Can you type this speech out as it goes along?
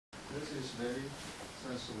This is very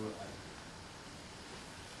sensible idea.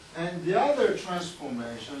 And the other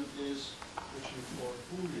transformation is which we call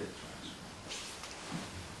Fourier transform.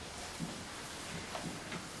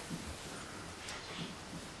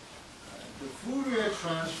 The Fourier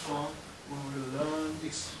transform we will learn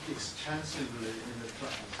extensively in the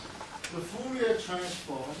class. The Fourier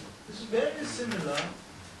transform is very similar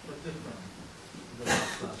but different to the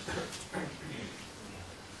last class.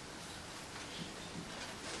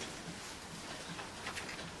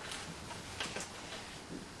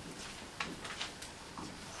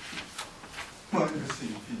 Minus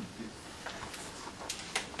infinity.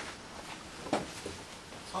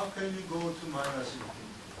 How can you go to minus infinity?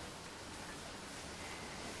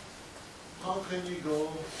 How can you go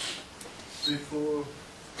before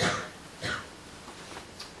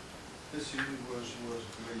this universe was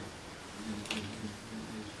great?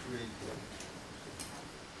 Is created.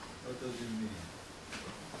 What does it mean?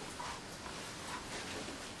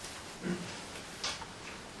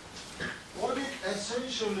 What it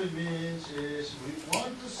essentially means is we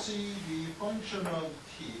want to see the function of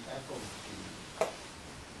t, f of t,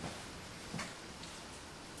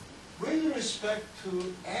 with respect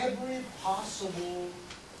to every possible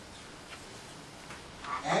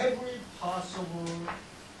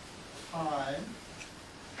time,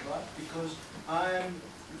 right? Because I'm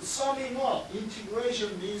summing up.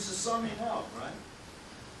 Integration means summing up, right?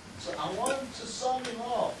 So I want to summing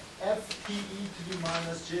up f t e to the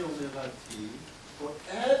minus j omega t for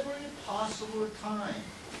every possible time.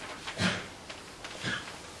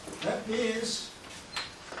 That means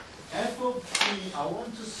f of t, I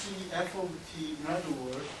want to see f of t, in other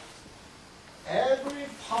words, every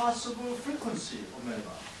possible frequency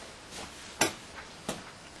omega.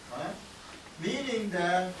 Right? Meaning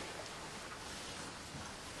that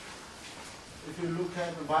if you look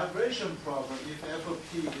at the vibration problem, if f of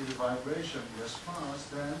t is vibration response,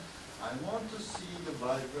 then I want to see the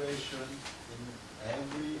vibration in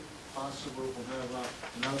every possible omega.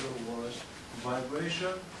 In other words,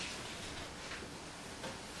 vibration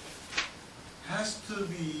has to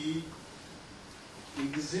be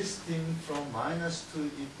existing from minus to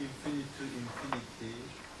infinity to infinity.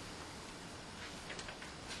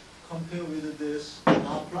 Compare with this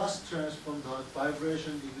Laplace transform, the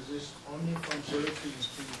vibration exists only from 0 to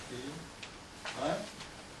infinity. Right?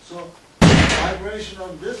 So vibration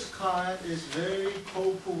of this kind is very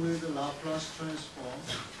coupled with the Laplace transform.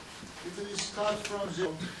 Because it starts from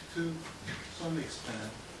 0 to some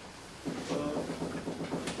extent.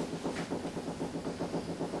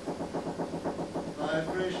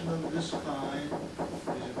 Vibration of this kind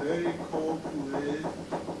is very coupled with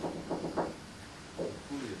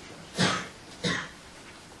Fourier transform.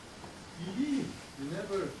 You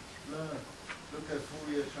never look at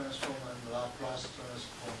Fourier transform and Laplace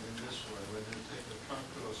transform in this way when you take a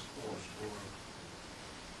calculus course or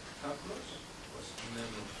calculus was the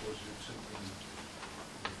name of course you took in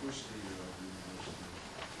the first year of the university.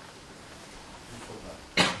 You forgot.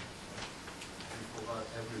 You forgot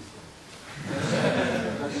everything.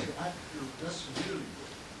 That's really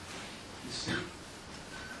good. You see,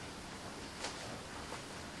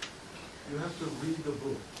 you have to read the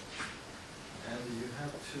book, and you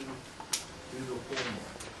have to do the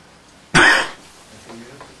homework. Okay, you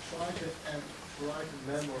have to try to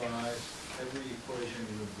memorize every equation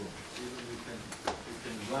in the book. Even you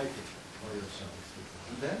can write it by yourself.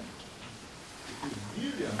 And then, if you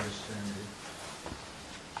really understand it,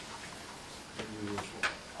 then you will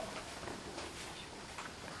follow.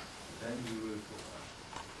 Then you will follow.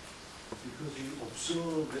 Because you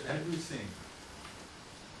observe everything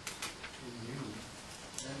in you,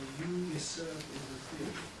 and you itself is a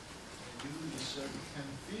field. And you itself can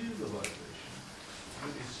feel the vibration. You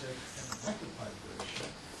itself can make the vibration.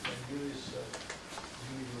 And you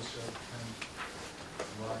yourself can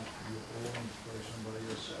write your own expression by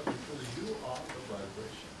yourself because you are the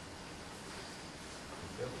vibration.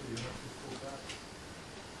 Therefore, you have to forget it.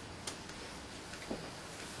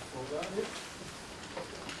 Forget it.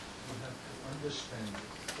 You have to understand it.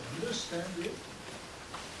 To understand it,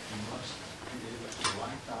 you must be able to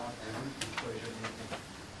write down every equation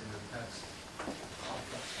in the text,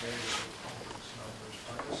 complex variables, complex numbers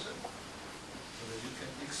by yourself, so that you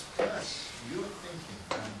can express your thinking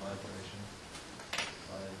and vibration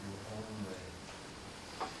by your own way.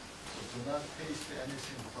 So do not paste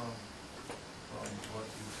anything from what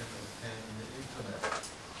you can obtain in the internet.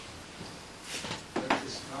 That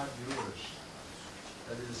is not yours.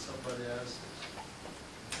 That is somebody else's.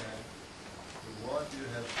 Okay? So what you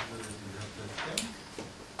have to do is you have to think,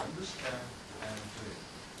 understand, and do it.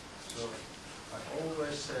 So I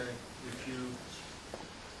always say, if you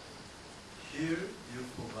here you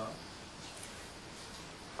forgot.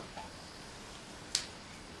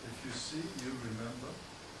 If you see, you remember.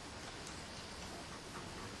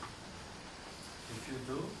 If you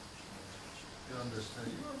do, you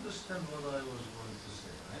understand. You understand what I was going to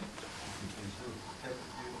say, right? If you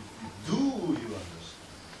do, you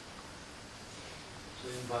understand. So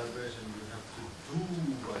in vibration, you have to do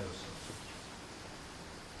by yourself.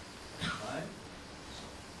 Right? So,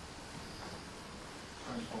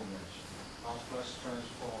 transformation. Now let's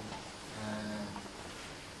transform and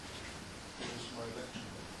finish my lecture.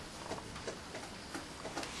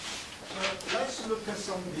 So let's look at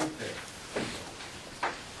some detail.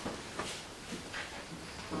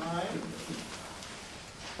 Time,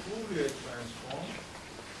 Fourier transform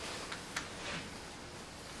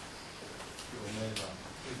to omega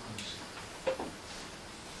frequency.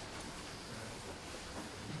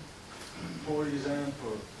 For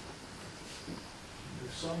example,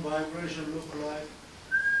 if some vibration look like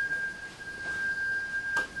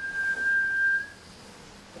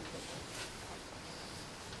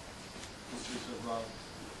this is about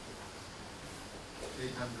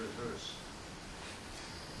 800 hertz.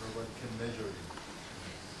 No one can measure it.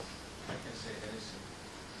 I can say anything.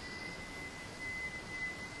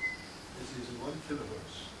 This is 1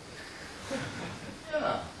 kilohertz.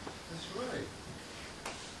 Yeah, that's right.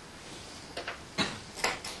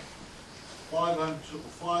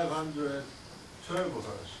 500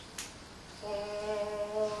 turbohertz.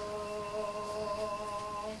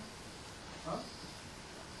 Huh?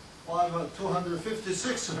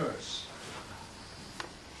 256 hertz.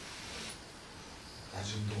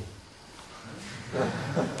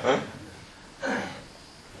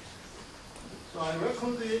 So I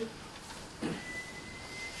record it and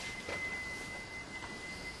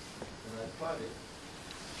I plot it.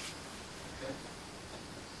 Okay.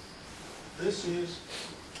 This is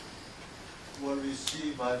what we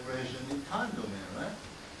see vibration in time domain, right?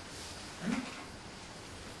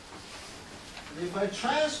 And if I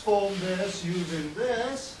transform this using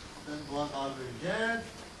this, then what I will get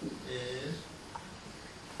is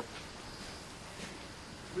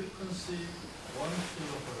frequency 1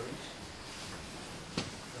 kilohertz.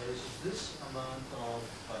 There is this amount of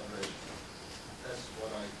vibration. That's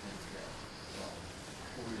what I can get from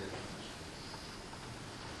Fourier transform.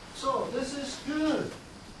 So this is good.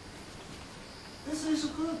 This is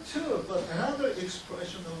good too, but another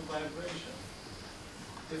expression of vibration.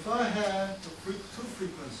 If I have two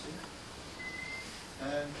frequencies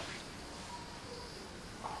and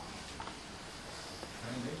can I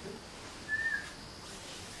make it?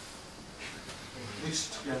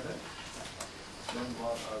 Mixed together, then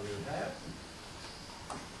what I will have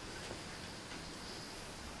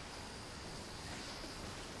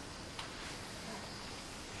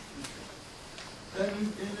then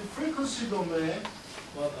in the frequency domain,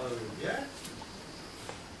 what I will get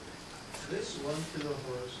this 1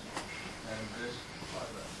 kilohertz and this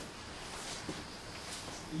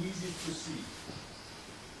 500. Easy to see.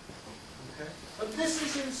 Okay? But this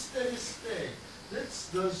is in steady state. This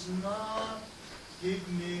does not give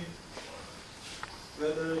me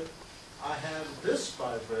whether I have this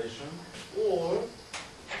vibration or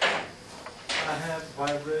I have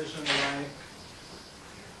vibration like